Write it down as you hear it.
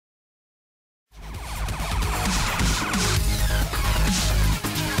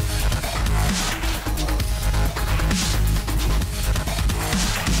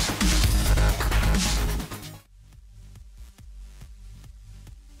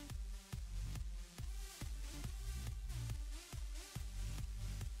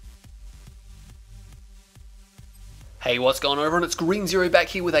Hey, what's going on everyone? It's Green Zero back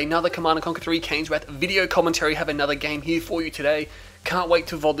here with another Command & Conquer 3 Kane's Wrath video commentary. Have another game here for you today. Can't wait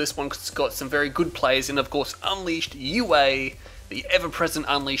to VOD this one because it's got some very good players and of course Unleashed UA, the ever-present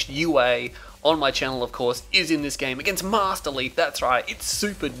Unleashed UA on my channel of course, is in this game against Masterleaf. That's right, it's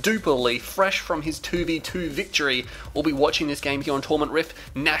Super Duper Leaf, fresh from his 2v2 victory. We'll be watching this game here on Tournament Rift.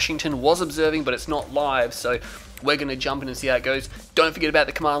 Nashington was observing but it's not live, so we're going to jump in and see how it goes. Don't forget about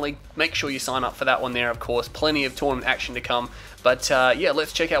the Command League. Make sure you sign up for that one there, of course. Plenty of tournament action to come. But yeah,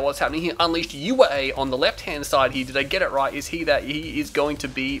 let's check out what's happening here. Unleashed UA on the left-hand side here. Did I get it right? Is he that? He is going to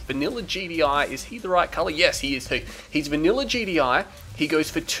be Vanilla GDI. Is he the right color? Yes, he is too. He's Vanilla GDI. He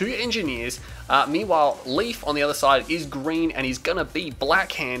goes for 2 engineers. Meanwhile, Leaf on the other side is green, and he's going to be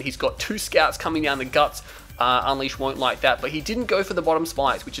black hand. He's got 2 scouts coming down the guts. Unleashed won't like that, but he didn't go for the bottom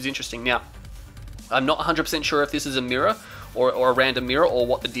spikes, which is interesting. Now, I'm not 100% sure if this is a mirror or a random mirror or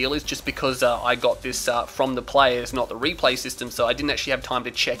what the deal is, just because I got this from the players, not the replay system, so I didn't actually have time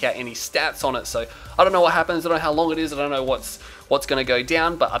to check out any stats on it. So I don't know what happens, I don't know how long it is, I don't know what's going to go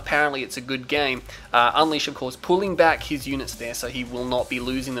down, but apparently it's a good game. Unleash, of course, pulling back his units there, so he will not be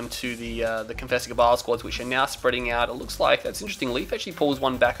losing them to the Confessor Cabal squads, which are now spreading out. It looks like, that's interesting, Leaf actually pulls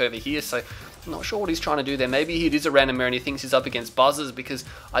one back over here, so I'm not sure what he's trying to do there. Maybe it is a random mirror and he thinks he's up against buzzers, because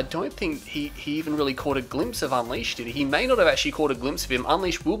I don't think he even really caught a glimpse of Unleashed, did he? He may not have actually caught a glimpse of him.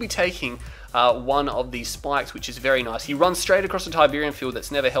 Unleashed will be taking one of these spikes, which is very nice. He runs straight across the Tiberian field.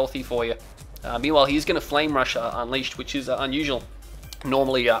 That's never healthy for you. Meanwhile, he's going to flame rush Unleashed, which is unusual.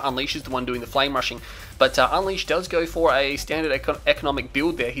 Normally, Unleashed is the one doing the flame rushing, but Unleashed does go for a standard economic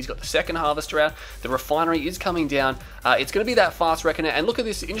build there. He's got the second harvester out, the refinery is coming down, it's going to be that fast reckoner, and look at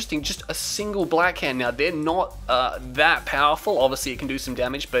this, interesting, just a single black hand. Now, they're not that powerful, obviously it can do some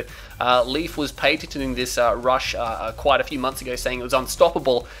damage, but Leaf was patenting this rush quite a few months ago, saying it was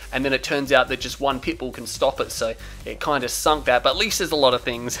unstoppable, and then it turns out that just one pitbull can stop it, so it kind of sunk that, but at least there's a lot of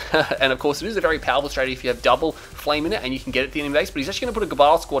things, and of course it is a very powerful strategy if you have double flame in it, and you can get it at the enemy base, but he's actually going to put a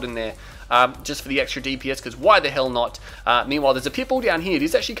Cabal squad in there, just for the extra DPS, because why the hell not? Meanwhile, there's a pitbull down here. It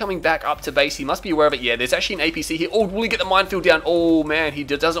is actually coming back up to base. He must be aware of it. Yeah, there's actually an APC here. Oh, will he get the minefield down? Oh, man, he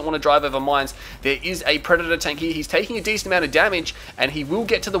doesn't want to drive over mines. There is a Predator tank here. He's taking a decent amount of damage, and he will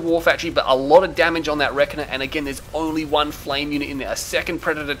get to the War Factory, but a lot of damage on that Reckoner, and again, there's only one Flame unit in there. A second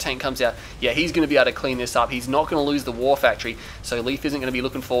Predator tank comes out. Yeah, he's going to be able to clean this up. He's not going to lose the War Factory, so Leaf isn't going to be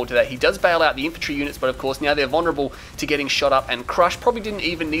looking forward to that. He does bail out the infantry units, but of course, now they're vulnerable to getting shot up and crushed. Probably didn't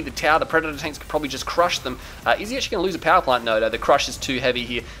even need the tower. The Predator tanks could probably just crush them. Is he actually going to lose a power plant? No, the crush is too heavy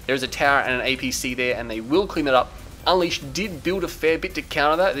here. There's a tower and an APC there, and they will clean it up. Unleashed did build a fair bit to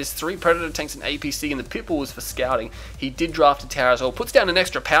counter that. There's 3 Predator tanks and APC, and the pitbull was for scouting. He did draft a tower as well. Puts down an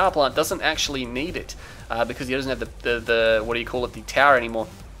extra power plant. Doesn't actually need it because he doesn't have the what do you call it, the tower anymore.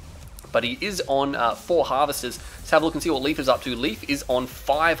 But he is on 4 harvesters. Let's have a look and see what Leaf is up to. Leaf is on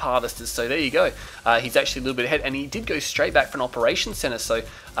 5 harvesters, so there you go. He's actually a little bit ahead, and he did go straight back for an operations center, so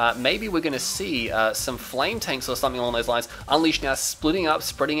maybe we're going to see some flame tanks or something along those lines. Unleashed now splitting up,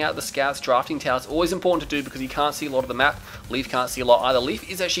 spreading out the scouts, drafting towers. Always important to do because he can't see a lot of the map. Leaf can't see a lot either. Leaf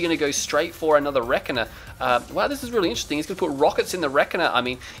is actually going to go straight for another Reckoner. Wow, this is really interesting. He's going to put rockets in the Reckoner. I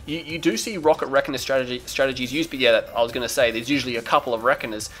mean, you do see rocket Reckoner strategies used, but yeah, I was going to say there's usually a couple of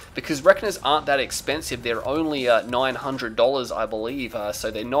Reckoners because Reckoners aren't that expensive. They're only $900, I believe,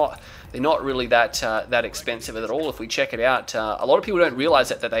 so they're not really that expensive at all. If we check it out, a lot of people don't realize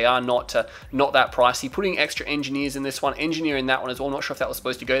that they are not that pricey. Putting extra engineers in this one, engineer in that one as well. Not sure if that was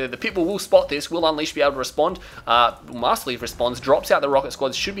supposed to go there. The pitbull will spot this. Will Unleash be able to respond? Masterleaf responds, drops out the rocket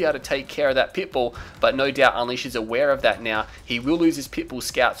squads, should be able to take care of that pitbull, but no doubt Unleash is aware of that now. He will lose his pitbull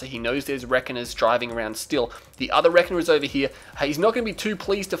scout, so he knows there's Reckoners driving around still. The other Reckoner is over here. He's not going to be too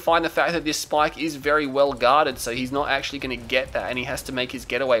pleased to find the fact that this spike is very well guarded, so he's not actually going to get that, and he has to make his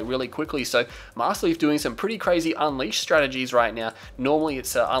getaway really quickly. So Masterleaf doing some pretty crazy Unleash strategies right now. Normally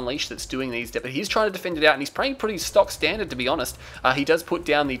it's Unleash that's doing these, but he's trying to defend it out, and he's playing pretty stock standard, to be honest. He does put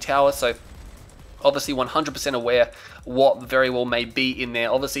down the tower, so obviously 100% aware what very well may be in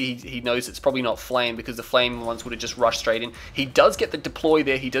there. Obviously he knows it's probably not flame because the flame ones would have just rushed straight in. He does get the deploy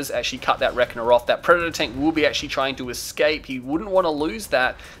there. He does actually cut that Reckoner off. That Predator tank will be actually trying to escape. He wouldn't want to lose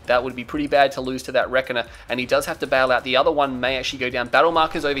that. That would be pretty bad to lose to that Reckoner, and he does have to bail out. The other one may actually go down. Battle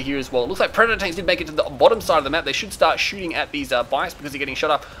markers over here as well. It looks like Predator tanks did make it to the bottom side of the map. They should start shooting at these bikes because they're getting shot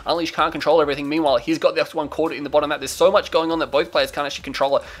up. Unleash can't control everything. Meanwhile, he's got the one caught in the bottom map. There's so much going on that both players can't actually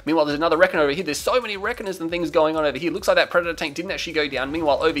control it. Meanwhile, there's another Reckoner over here. There's so many Reckoners and things going on over here. here. Looks like that Predator tank didn't actually go down.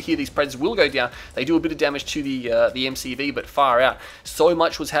 Meanwhile, over here, these Predators will go down. They do a bit of damage to the MCV, but far out. So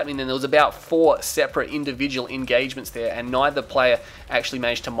much was happening, and there was about 4 separate individual engagements there, and neither player actually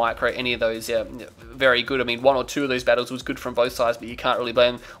managed to micro any of those very good. I mean, 1 or 2 of those battles was good from both sides, but you can't really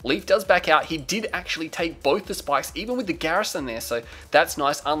blame him. Leaf does back out. He did actually take both the spikes, even with the garrison there, so that's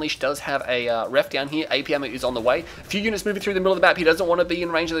nice. Unleashed does have a ref down here. AP ammo is on the way. A few units moving through the middle of the map. He doesn't want to be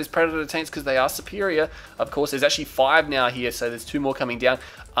in range of those Predator tanks because they are superior. Of course, there's actually 5 now here, so there's 2 more coming down.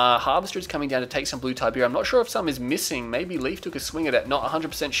 Harvester is coming down to take some blue Tiberia. I'm not sure if some is missing. Maybe Leaf took a swing at it. Not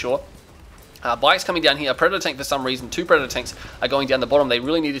 100% sure. Bikes coming down here. A Predator tank for some reason. 2 Predator tanks are going down the bottom. They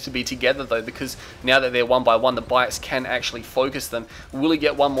really needed to be together though, because now that they're 1 by 1, the bikes can actually focus them. Will he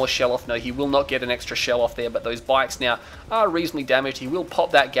get 1 more shell off? No, he will not get an extra shell off there, but those bikes now are reasonably damaged. He will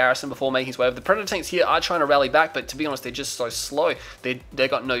pop that garrison before making his way over. The Predator tanks here are trying to rally back, but to be honest, they're just so slow. They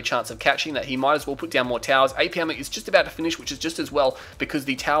got no chance of catching that. He might as well put down more towers. AP ammo is just about to finish, which is just as well, because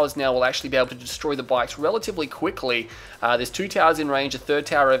the towers now will actually be able to destroy the bikes relatively quickly. There's 2 towers in range, a 3rd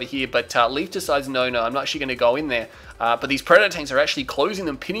tower over here, but Leaf decides, no, I'm not actually going to go in there. But these Predator tanks are actually closing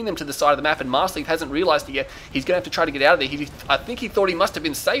them, pinning them to the side of the map, and masterleaf hasn't realized it yet. He's going to have to try to get out of there. I think he thought he must have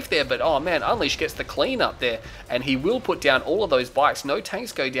been safe there, but oh man, Unleashed gets the clean up there, and he will put down all of those bikes. No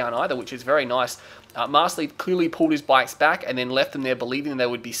tanks go down either, which is very nice. masterleaf clearly pulled his bikes back and then left them there believing they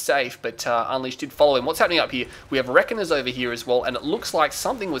would be safe, but Unleashed did follow him. What's happening up here? We have Reckoners over here as well, and it looks like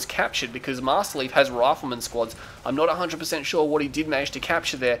something was captured because masterleaf has Rifleman squads. I'm not 100% sure what he did manage to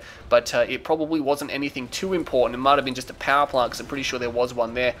capture there, but it probably wasn't anything too important. It might have been just a power plant because I'm pretty sure there was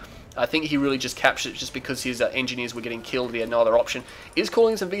one there. I think he really just captured it just because his engineers were getting killed. He had no other option. Is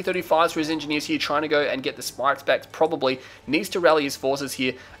calling some V-35s for his engineers here, trying to go and get the spikes back. Probably needs to rally his forces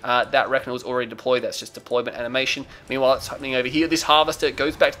here. That Reckoner was already deployed. That's just deployment animation. Meanwhile, it's happening over here. This Harvester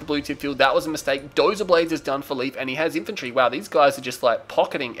goes back to the blue tip field. That was a mistake. Dozer Blades is done for Leaf, and he has infantry. Wow, these guys are just like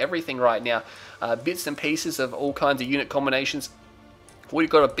pocketing everything right now. Bits and pieces of all kinds of unit combinations. We've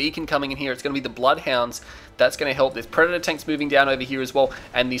got a beacon coming in here. It's going to be the Bloodhounds. That's going to help. There's Predator tanks moving down over here as well.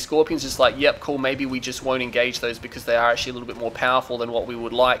 And the Scorpions just like, yep, cool, maybe we just won't engage those because they are actually a little bit more powerful than what we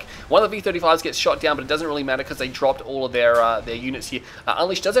would like. One of the V-35s gets shot down, but it doesn't really matter because they dropped all of their units here.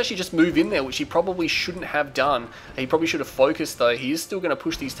 Unleashed does actually just move in there, which he probably shouldn't have done. He probably should have focused, though. He is still going to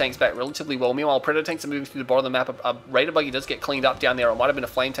push these tanks back relatively well. Meanwhile, Predator tanks are moving through the bottom of the map. A Raider buggy does get cleaned up down there. It might have been a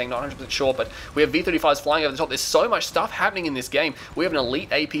flame tank, not 100% sure, but we have V-35s flying over the top. There's so much stuff happening in this game. We have an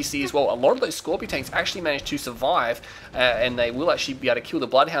elite APC as well. A lot of those Scorpion tanks actually managed to survive, and they will actually be able to kill the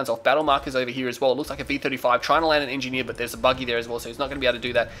Bloodhounds off. Battle markers over here as well. It looks like a V-35 trying to land an engineer, but there's a buggy there as well, so he's not going to be able to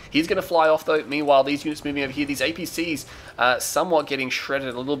do that. He's going to fly off though. Meanwhile, these units moving over here, these APCs somewhat getting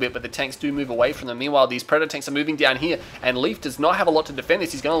shredded a little bit, but the tanks do move away from them. Meanwhile, these Predator tanks are moving down here, and Leaf does not have a lot to defend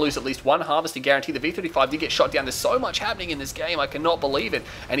this. He's going to lose at least one Harvester guarantee. The V-35 did get shot down. There's so much happening in this game, I cannot believe it.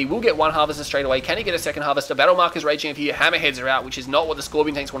 And he will get one Harvester straight away. Can he get a second Harvester? Battle markers raging over here. Hammerheads are out, which is not what the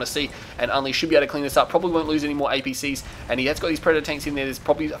Scorpion tanks want to see, and Unleashed should be able to clean this up. Probably won't lose any more APCs, and he has got these Predator tanks in there. There's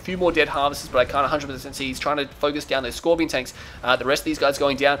probably a few more dead Harvesters, but I can't 100% see. He's trying to focus down those Scorpion tanks. The rest of these guys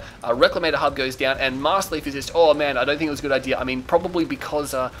going down. Reclamator hub goes down, and masterleaf is just, oh man, I don't think it was a good idea. I mean, probably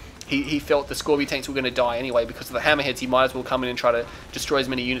because he felt the Scorpion tanks were going to die anyway because of the Hammerheads. He might as well come in and try to destroy as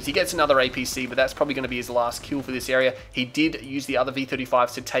many units. He gets another APC, but that's probably going to be his last kill for this area. He did use the other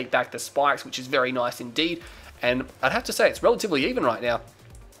V-35s to take back the spikes, which is very nice indeed. And I'd have to say it's relatively even right now.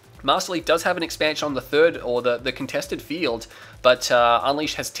 masterleaf does have an expansion on the third, or the contested field, but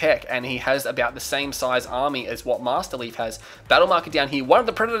Unleashed has tech, and he has about the same size army as what masterleaf has. Battle marker down here. One of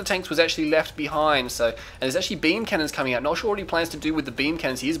the Predator tanks was actually left behind, so, and there's actually beam cannons coming out. Not sure what he plans to do with the beam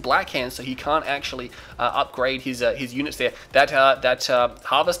cannons. He is black hands, so he can't actually upgrade his units there. That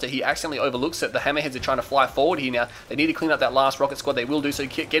Harvester, he accidentally overlooks it. The Hammerheads are trying to fly forward here now. They need to clean up that last rocket squad. They will do so,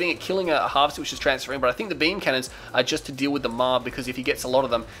 killing a Harvester, which is transferring, but I think the beam cannons are just to deal with the mob, because if he gets a lot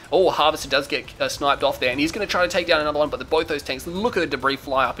of them, oh, Harvester does get sniped off there, and he's going to try to take down another one, but both those tanks, look at the debris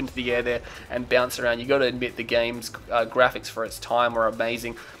fly up into the air there and bounce around. You got to admit the game's graphics for its time are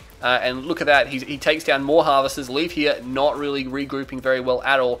amazing. And look at that, he takes down more Harvesters. Leaf here not really regrouping very well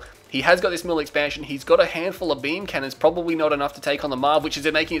at all. He has got this middle expansion. He's got a handful of beam cannons, probably not enough to take on the Marv, which is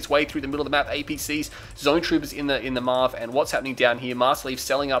making its way through the middle of the map. APCs, zone troopers in the Marv, and what's happening down here? masterleaf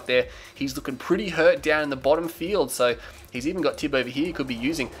selling up there. He's looking pretty hurt down in the bottom field, so he's even got Tib over here he could be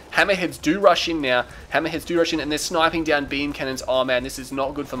using. Hammerheads do rush in now. Hammerheads do rush in, and they're sniping down beam cannons. Oh man, this is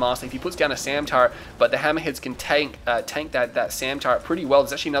not good for masterleaf. He puts down a SAM turret, but the Hammerheads can tank that SAM turret pretty well.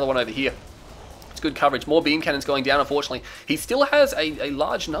 There's actually another one over here. It's good coverage. More beam cannons going down, unfortunately. He still has a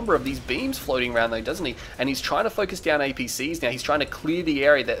large number of these beams floating around, though, doesn't he? And he's trying to focus down APCs now. He's trying to clear the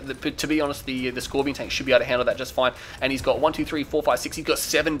area. To be honest, the Scorpion tank should be able to handle that just fine. And he's got 1, 2, 3, 4, 5, 6. He's got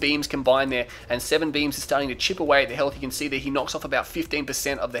 7 beams combined there. And 7 beams is starting to chip away at the health. You can see that he knocks off about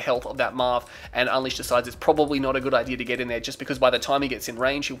 15% of the health of that Marv. And Unleash decides it's probably not a good idea to get in there, just because by the time he gets in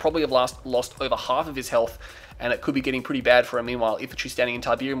range, he'll probably have lost over half of his health. And it could be getting pretty bad for him. Meanwhile, Infantry standing in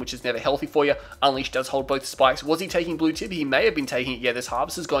Tiberium, which is never healthy for you. Unleash does hold both spikes. Was he taking blue tib? He may have been taking it. Yeah, this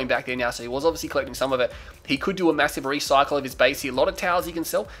Harvester's going back there now, so he was obviously collecting some of it. He could do a massive recycle of his base here. A lot of towers he can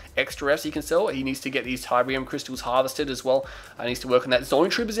sell, extra Fs he can sell. He needs to get these Tiberium crystals harvested as well. He needs to work on that. Zone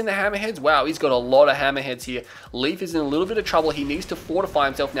Troopers in the Hammerheads. Wow, he's got a lot of Hammerheads here. Leaf is in a little bit of trouble. He needs to fortify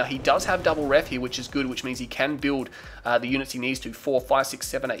himself. Now, he does have double ref here, which is good, which means he can build the units he needs to. 4, 5, 6,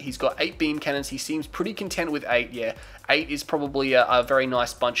 7, 8. He's got 8 beam cannons. He seems pretty content with 8, yeah. 8 is probably a very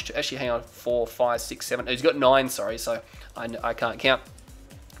nice bunch to actually hang on. 4, 5, 6, 7. He's got 9, sorry, so I can't count.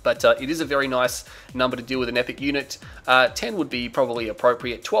 But it is a very nice number to deal with an epic unit. 10 would be probably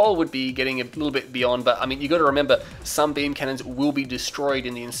appropriate. 12 would be getting a little bit beyond. But I mean, you got to remember, some beam cannons will be destroyed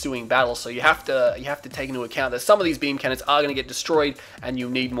in the ensuing battle. So you have to take into account that some of these beam cannons are going to get destroyed, and you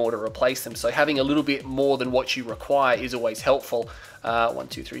need more to replace them. So having a little bit more than what you require is always helpful. 1,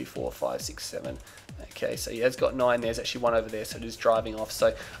 2, 3, 4, 5, 6, 7. Okay, so yeah, it's got 9. There's actually 1 over there, so it is driving off.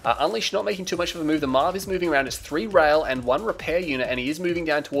 So Unleash not making too much of a move. The Marv is moving around. It's 3 rail and 1 repair unit, and he is moving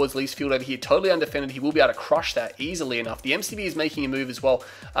down towards Lee's field over here, totally undefended. He will be able to crush that easily enough. The MCV is making a move as well.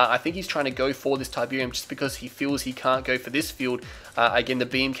 I think he's trying to go for this Tiberium just because he feels he can't go for this field. Again, the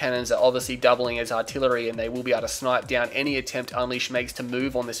beam cannons are obviously doubling as artillery, and they will be able to snipe down any attempt Unleash makes to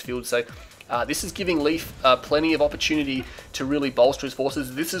move on this field. So this is giving Leaf plenty of opportunity to really bolster his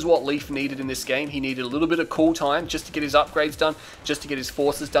forces. This is what Leaf needed in this game. He needed a little bit of cool time just to get his upgrades done, just to get his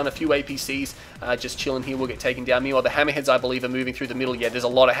forces done. A few APCs just chilling here will get taken down. Meanwhile, the Hammerheads, I believe, are moving through the middle. Yeah, there's a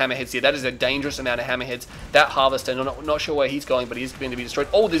lot of Hammerheads here. That is a dangerous amount of Hammerheads. That Harvester, not sure where he's going, but he is going to be destroyed.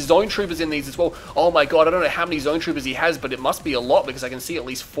 Oh, there's Zone Troopers in these as well. Oh my god, I don't know how many Zone Troopers he has, but it must be a lot because I can see at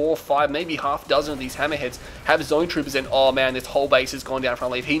least 4, 5, maybe half dozen of these Hammerheads have Zone Troopers in. Oh man, this whole base has gone down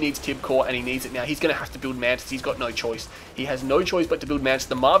front Leaf. He needs Tib Core, and he needs it now. He's going to have to build Mantis. He's got no choice. He has no choice but to build Mantis.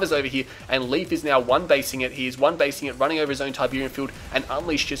 The Marv is over here, and Leaf is now one-basing it. He is one-basing it, running over his own Tiberium field, and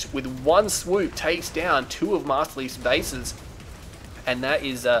Unleash just with one swoop takes down 2 of Masterleaf's bases. And that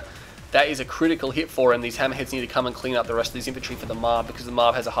is a critical hit for him. These Hammerheads need to come and clean up the rest of his infantry for the Marv, because the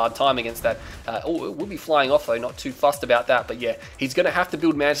Marv has a hard time against that. Oh, it will be flying off though, not too fussed about that, but yeah, he's going to have to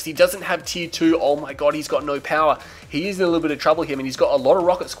build Mantis. He doesn't have tier 2. Oh my god, he's got no power. He is in a little bit of trouble here. I mean, he's got a lot of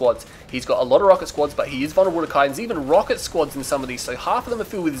rocket squads. But he is vulnerable to Kaidens, even rocket squads in some of these. So half of them are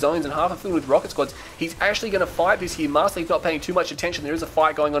filled with zones and half are filled with rocket squads. He's actually going to fight this here. Masterleaf's not paying too much attention. There is a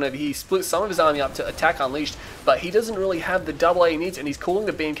fight going on over here. He split some of his army up to attack Unleashed, but he doesn't really have the double A he needs, and he's calling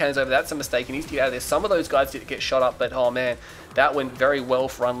the beam cannons over. That's a mistake. He needs to get out of there. Some of those guys did get shot up, but oh man, that went very well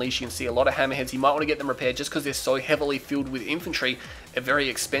for Unleash. You can see a lot of Hammerheads. He might want to get them repaired just because they're so heavily filled with infantry, a very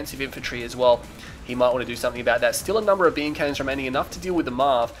expensive infantry as well. He might want to do something about that. Still a number of beam cannons remaining, enough to deal with the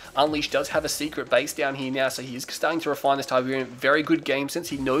Marv. Unleash does have a secret base down here now, so he's starting to refine this Tiberium. Very good game since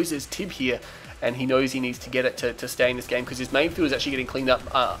he knows there's Tib here, and he knows he needs to get it to stay in this game, because his main field is actually getting cleaned up.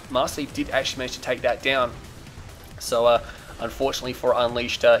 Masterleaf did actually manage to take that down. So unfortunately for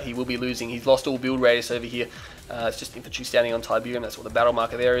Unleashed, he will be losing. He's lost all build radius over here. It's just infantry standing on Tiberium. That's what the battle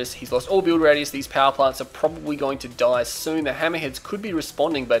marker there is. He's lost all build radius. These power plants are probably going to die soon. The Hammerheads could be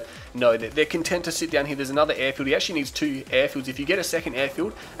responding, but no, they're content to sit down here. There's another airfield. He actually needs 2 airfields. If you get a second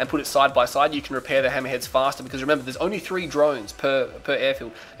airfield and put it side by side, you can repair the Hammerheads faster, because remember, there's only 3 drones per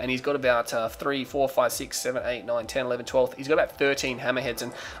airfield, and he's got about 3, 4, 5, 6, 7, 8, 9, 10, 11, 12. He's got about 13 Hammerheads,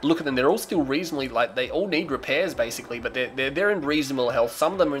 and look at them. They're all still reasonably, like, they all need repairs basically, but they're in reasonable health.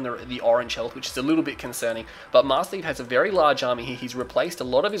 Some of them are in the orange health, which is a little bit concerning. But Masterleaf has a very large army here. He's replaced a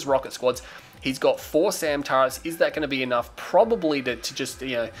lot of his rocket squads. He's got 4 SAM turrets. Is that going to be enough? Probably to just,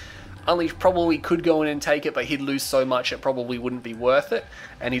 you know, Unleash probably could go in and take it, but he'd lose so much it probably wouldn't be worth it.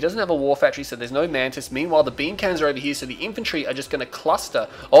 And he doesn't have a war factory, so there's no Mantis. Meanwhile, the beam cannons are over here, so the infantry are just going to cluster.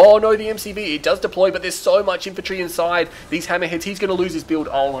 Oh no, the MCV, it does deploy, but there's so much infantry inside. These Hammerheads, he's going to lose his build.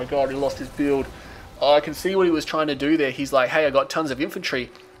 Oh my god, he lost his build. Oh, I can see what he was trying to do there. He's like, hey, I got tons of infantry.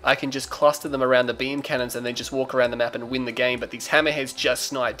 I can just cluster them around the beam cannons and then just walk around the map and win the game. But these Hammerheads just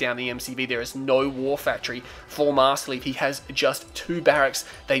snipe down the MCV. There is no war factory for Masterleaf. He has just 2 barracks.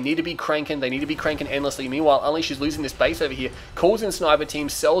 They need to be cranking. They need to be cranking endlessly. Meanwhile, Unleash is losing this base over here. Calls in sniper team,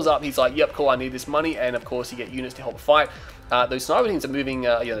 sells up. He's like, yep, cool, I need this money. And of course, you get units to help fight. Those sniper teams are moving,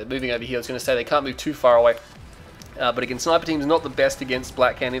 they're moving over here. I was going to say they can't move too far away. But again, sniper team's not the best against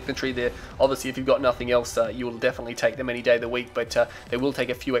Black Hand infantry. There, obviously, if you've got nothing else, you will definitely take them any day of the week. But they will take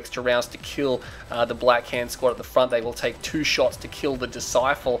a few extra rounds to kill the Black Hand squad at the front. They will take 2 shots to kill the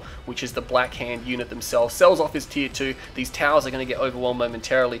Disciple, which is the Black Hand unit themselves. Sells off his tier 2. These towers are going to get overwhelmed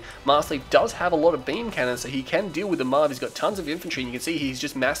momentarily. Masterleaf does have a lot of beam cannons, so he can deal with the Marv. He's got tons of infantry, and you can see he's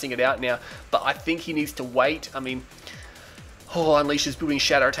just massing it out now. But I think he needs to wait. I mean, Unleashed is building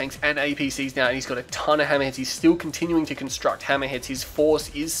shadow tanks and APCs now, and he's got a ton of hammerheads. He's still continuing to construct hammerheads. His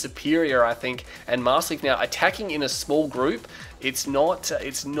force is superior, I think. And Masterleaf now attacking in a small group. It's not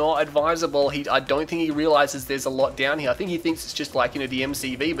advisable. I don't think he realizes there's a lot down here. I think he thinks it's just like, you know, the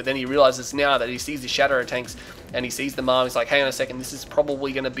MCV, but then he realizes now that he sees the shadow tanks and he sees the Marv. He's like, hang on a second, this is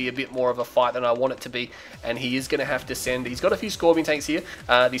probably going to be a bit more of a fight than I want it to be, and he is going to have to send. He's got a few Scorpion tanks here.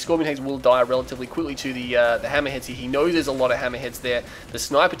 These Scorpion tanks will die relatively quickly to the hammerheads here. He knows there's a lot of hammerheads there. The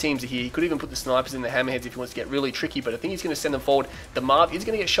sniper teams are here. He could even put the snipers in the hammerheads if he wants to get really tricky, but I think he's going to send them forward. The Marv is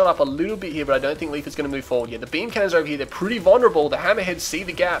going to get shot up a little bit here, but I don't think Leaf is going to move forward. Yeah, the beam cannons are over here. They're pretty vulnerable. The hammerheads see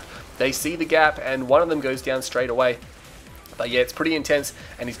the gap. They see the gap, and one of them goes down straight away. But yeah, it's pretty intense,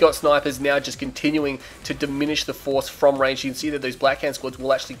 and he's got snipers now just continuing to diminish the force from range. You can see that those Black Hand squads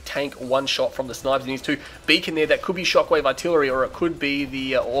will actually tank 1 shot from the snipers. And these 2 beacon there, that could be shockwave artillery, or it could be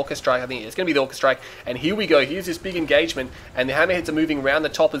the Orca Strike. I think it's going to be the Orca Strike. And here we go. Here's this big engagement, and the hammerheads are moving around the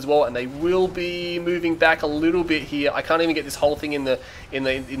top as well, and they will be moving back a little bit here. I can't even get this whole thing in the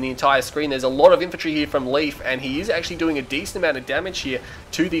entire screen. There's a lot of infantry here from Leaf, and he is actually doing a decent amount of damage here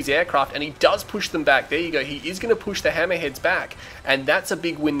to these aircraft, and he does push them back. There you go. He is going to push the hammerheads back, and that's a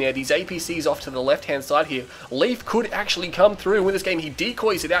big win there. These APCs off to the left-hand side here. Leaf could actually come through and win this game. He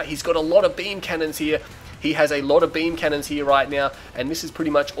decoys it out. He's got a lot of beam cannons here. He has a lot of beam cannons here right now, and this is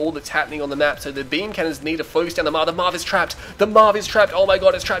pretty much all that's happening on the map. So the beam cannons need to focus down the Marv. The Marv is trapped. The Marv is trapped. Oh my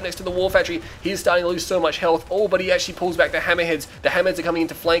god, it's trapped next to the war factory. He's starting to lose so much health. Oh, but he actually pulls back the hammerheads. The hammerheads are coming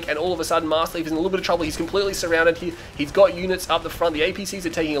into flank, and all of a sudden Masterleaf is in a little bit of trouble. He's completely surrounded here. He's got units up the front. The APCs are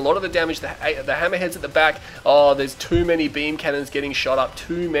taking a lot of the damage. The hammerheads at the back. Oh, there's too many beam cannons getting shot up.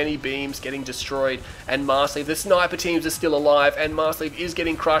 Too many beams getting destroyed. And Masterleaf, the sniper teams are still alive, and Masterleaf is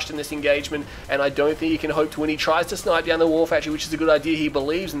getting crushed in this engagement, and I don't think he can hope to win. He tries to snipe down the war factory, which is a good idea. He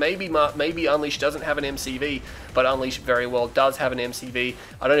believes maybe Unleashed doesn't have an MCV, but Unleashed very well does have an MCV.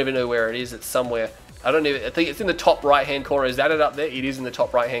 I don't even know where it is. It's somewhere. I think it's in the top right hand corner. Is that it up there? It is in the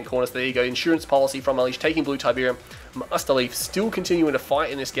top right hand corner. So there you go. Insurance policy from Unleashed, taking Blue Tiberium. Masterleaf still continuing to fight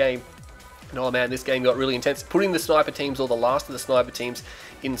in this game. Oh man, this game got really intense. Putting the sniper teams, or the last of the sniper teams,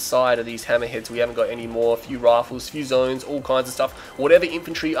 inside of these hammerheads. We haven't got any more. A few rifles, few zones, all kinds of stuff. Whatever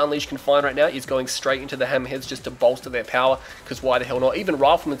infantry Unleashed can find right now is going straight into the hammerheads just to bolster their power, because why the hell not? Even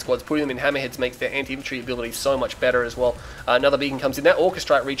rifleman squads, putting them in hammerheads makes their anti-infantry ability so much better as well. Another beacon comes in. That Orca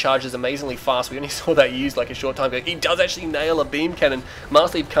Strike recharges amazingly fast. We only saw that used like a short time ago. He does actually nail a beam cannon.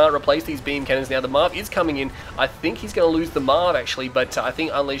 Masterleaf can't replace these beam cannons now. The Marv is coming in. I think he's going to lose the Marv actually, but I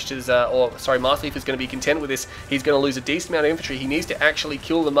think Unleashed is, Masterleaf is going to be content with this. He's going to lose a decent amount of infantry. He needs to actually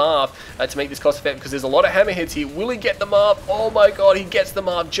kill the Marv to make this cost effective, because there's a lot of hammerheads here. Will he get the Marv? Oh my god, he gets the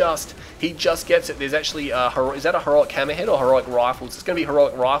Marv just. He just gets it. There's actually, is that a heroic hammerhead or heroic rifles? It's going to be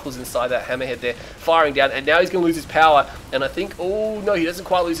heroic rifles inside that hammerhead there, firing down, and now he's going to lose his power, and I think, oh no, he doesn't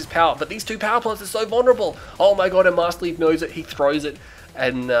quite lose his power, but these 2 power plants are so vulnerable. Oh my god, and Masterleaf knows it. He throws it,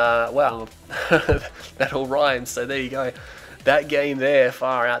 and well, that all rhymes, so there you go. That game there,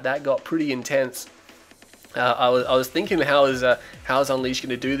 far out, that got pretty intense. I was thinking how is Unleashed going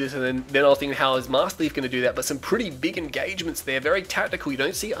to do this, and then I was thinking how is Masterleaf going to do that, but some pretty big engagements there, very tactical. You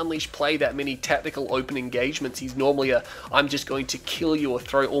don't see Unleashed play that many tactical open engagements. He's normally a, I'm just going to kill you or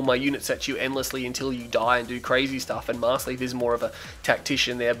throw all my units at you endlessly until you die and do crazy stuff, and Masterleaf is more of a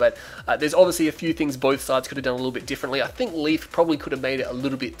tactician there, but there's obviously a few things both sides could have done a little bit differently. I think Leaf probably could have made it a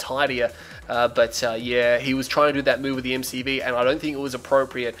little bit tidier, but yeah, he was trying to do that move with the MCV, and I don't think it was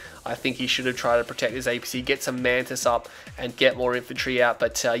appropriate. I think he should have tried to protect his APC, get some Mantis up, and get more infantry out.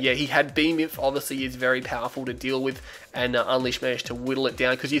 But yeah, he had Beam Inf, obviously is very powerful to deal with, and Unleashed managed to whittle it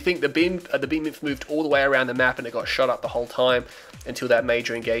down, because you think the Beam Inf moved all the way around the map and it got shot up the whole time until that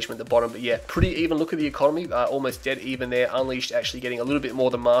major engagement at the bottom. But yeah, pretty even. Look at the economy, almost dead even there. Unleashed actually getting a little bit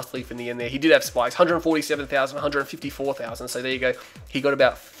more than Masterleaf in the end there. He did have spikes, 147,000, 154,000, so there you go. He got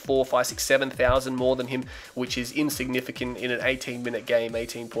about 4, 5, 6, 7,000 more than him, which is insignificant in an 18-minute game,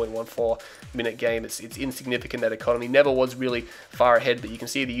 18.14 minute game. It's insignificant. That economy never was really far ahead, but you can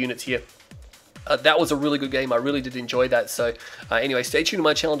see the units here. That was a really good game. I really did enjoy that. So anyway, stay tuned to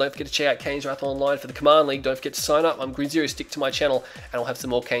my channel. Don't forget to check out Kane's Wrath online for the Command League. Don't forget to sign up. I'm Green Zero. Stick to my channel, and I'll have some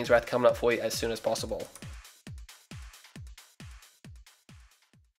more Kane's Wrath coming up for you as soon as possible.